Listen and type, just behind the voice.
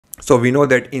So we know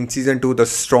that in season 2 the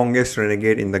strongest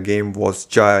renegade in the game was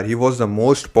Jair. He was the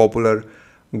most popular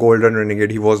golden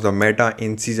renegade. He was the meta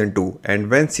in season 2, and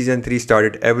when season 3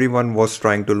 started everyone was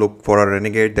trying to look for a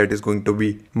renegade that is going to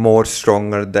be more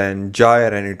stronger than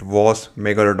Jair, and it was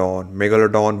Megalodon.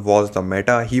 Megalodon was the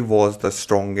meta. He was the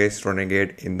strongest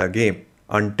renegade in the game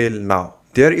until now.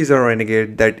 There is a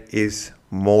renegade that is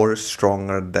more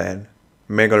stronger than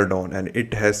Megalodon, and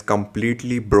it has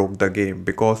completely broke the game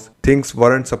because things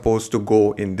weren't supposed to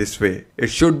go in this way. It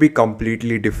should be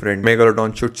completely different.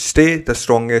 Megalodon should stay the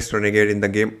strongest renegade in the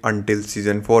game until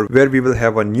season 4, where we will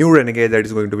have a new renegade that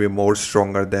is going to be more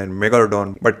stronger than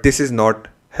Megalodon. But this is not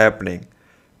happening.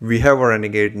 We have a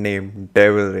renegade named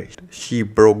Devil Ray. She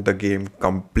broke the game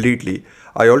completely.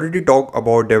 I already talked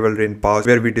about Devil Ray in past,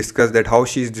 where we discussed that how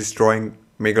she is destroying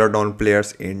Megalodon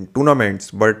players in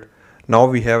tournaments, but now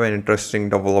we have an interesting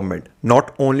development.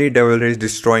 Not only Devil Ray is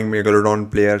destroying Megalodon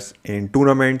players in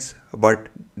tournaments, but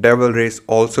Devil Ray is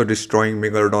also destroying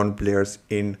Megalodon players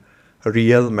in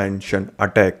real mansion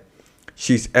attack.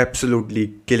 She's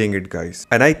absolutely killing it, guys.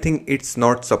 And I think it's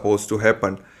not supposed to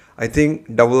happen. I think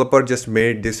developer just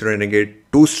made this renegade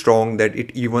too strong that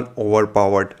it even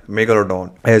overpowered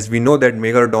Megalodon. As we know that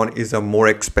Megalodon is a more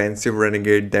expensive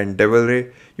renegade than Devil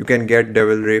Ray. You can get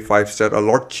Devil Ray 5-star a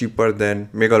lot cheaper than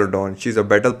Megalodon. She's a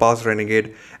battle pass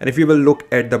renegade, and if you will look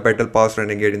at the battle pass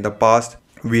renegade in the past,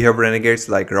 we have renegades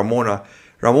like Ramona.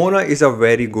 Ramona is a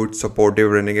very good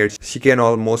supportive renegade. She can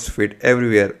almost fit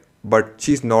everywhere, but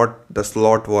she's not the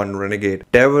slot 1 renegade.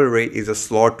 Devil Ray is a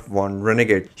slot 1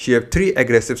 renegade. She have 3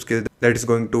 aggressive skills that is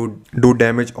going to do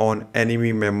damage on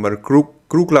enemy member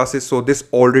crew classes, so this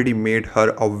already made her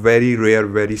a very rare,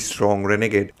 very strong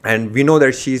renegade, and we know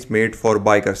that she is made for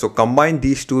biker. So combine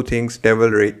these two things, Devil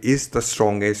Ray is the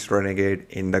strongest renegade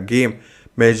in the game.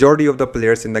 Majority of the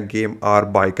players in the game are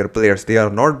biker players. They are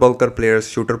not bulker players,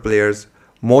 shooter players.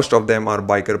 Most of them are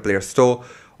biker players. So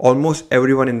almost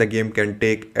everyone in the game can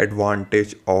take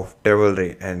advantage of Devil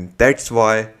Ray, and that's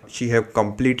why she have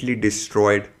completely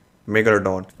destroyed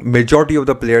Megalodon. Majority of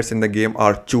the players in the game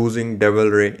are choosing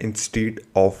Devil Ray instead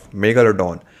of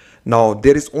Megalodon. Now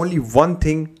there is only one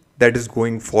thing that is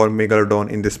going for Megalodon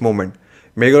in this moment.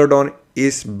 Megalodon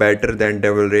is better than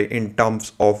Devil Ray in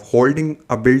terms of holding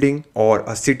a building or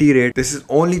a city raid. This is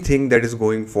only thing that is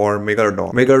going for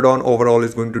Megalodon. Megalodon overall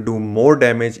is going to do more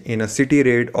damage in a city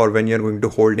raid or when you're going to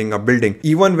holding a building.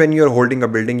 Even when you're holding a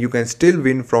building, you can still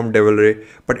win from Devil Ray,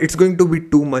 but it's going to be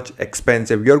too much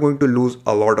expensive. You're going to lose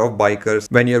a lot of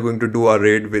bikers when you're going to do a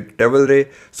raid with Devil Ray.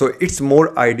 So it's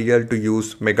more ideal to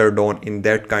use Megalodon in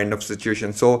that kind of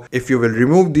situation. So if you will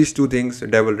remove these two things,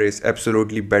 Devil Ray is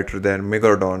absolutely better than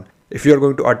Megalodon. If you are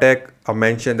going to attack a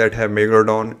mansion that have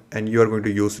Megalodon and you are going to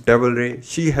use Devil Ray,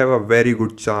 she have a very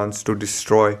good chance to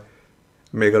destroy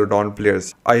Megalodon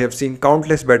players. I have seen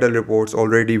countless battle reports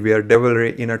already where Devil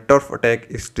Ray in a turf attack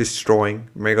is destroying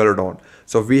Megalodon.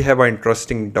 So we have an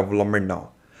interesting development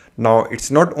now. Now it's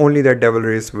not only that Devil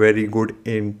Ray is very good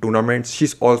in tournaments,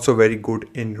 she's also very good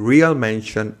in real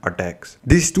mansion attacks.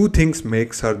 These two things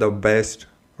makes her the best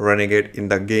renegade in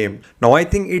the game. Now I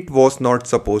think it was not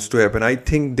supposed to happen. I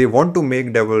think they want to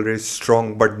make Devil Ray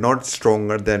strong but not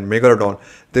stronger than Megalodon.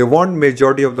 They want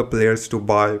majority of the players to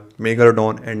buy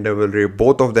Megalodon and Devil Ray,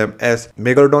 both of them, as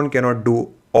Megalodon cannot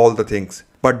do all the things.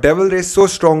 But Devil Ray is so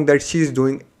strong that she is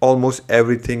doing almost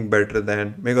everything better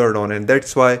than Megalodon, and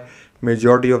that's why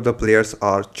majority of the players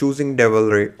are choosing Devil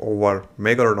Ray over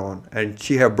Megalodon, and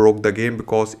she have broke the game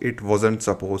because it wasn't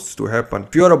supposed to happen.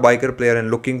 If you are a biker player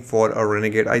and looking for a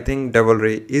renegade, I think Devil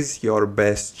Ray is your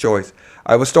best choice.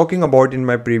 I was talking about in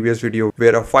my previous video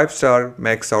where a 5-star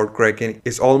max out Kraken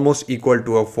is almost equal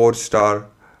to a 4-star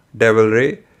Devil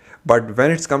Ray. But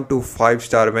when it's come to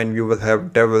 5-star, when you will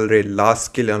have Devil Ray last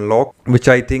skill unlock, which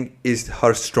I think is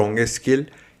her strongest skill,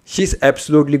 she's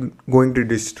absolutely going to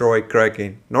destroy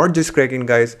Kraken. Not just Kraken,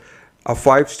 guys. A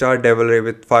 5-star Devil Ray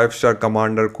with 5-star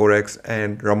Commander Corax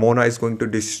and Ramona is going to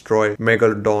destroy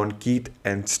Megalodon, Keith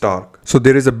and Stark. So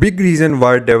there is a big reason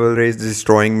why Devil Ray is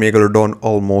destroying Megalodon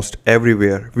almost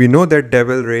everywhere. We know that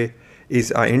Devil Ray is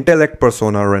an intellect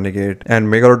persona renegade and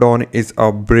Megalodon is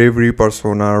a bravery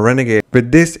persona renegade.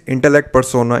 With this, intellect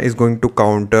persona is going to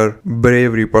counter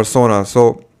bravery persona.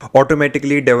 So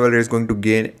automatically Devil Ray is going to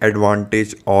gain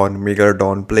advantage on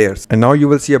Megalodon players. And now you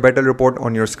will see a battle report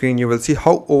on your screen. You will see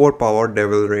how overpowered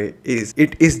Devil Ray is.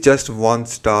 It is just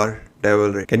 1-star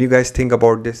Devil Ray. Can you guys think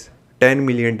about this? 10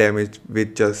 million damage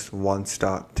with just 1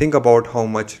 star. Think about how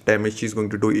much damage she's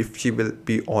going to do if she will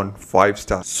be on 5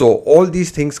 stars. So all these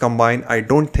things combined, I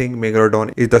don't think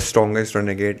Megalodon is the strongest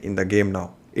renegade in the game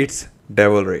now. It's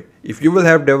Devil Ray. If you will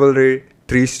have Devil Ray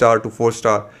 3-star to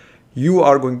 4-star, you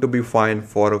are going to be fine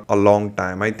for a long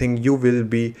time. I think you will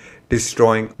be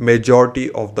destroying majority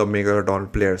of the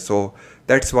Megalodon players. So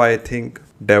that's why I think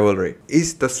Devilry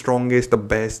is the strongest, the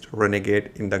best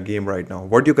Renegade in the game right now.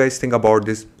 What do you guys think about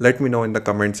this? Let me know in the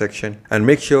comment section and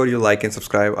make sure you like and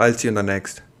subscribe. I'll see you in the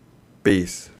next.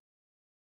 Peace.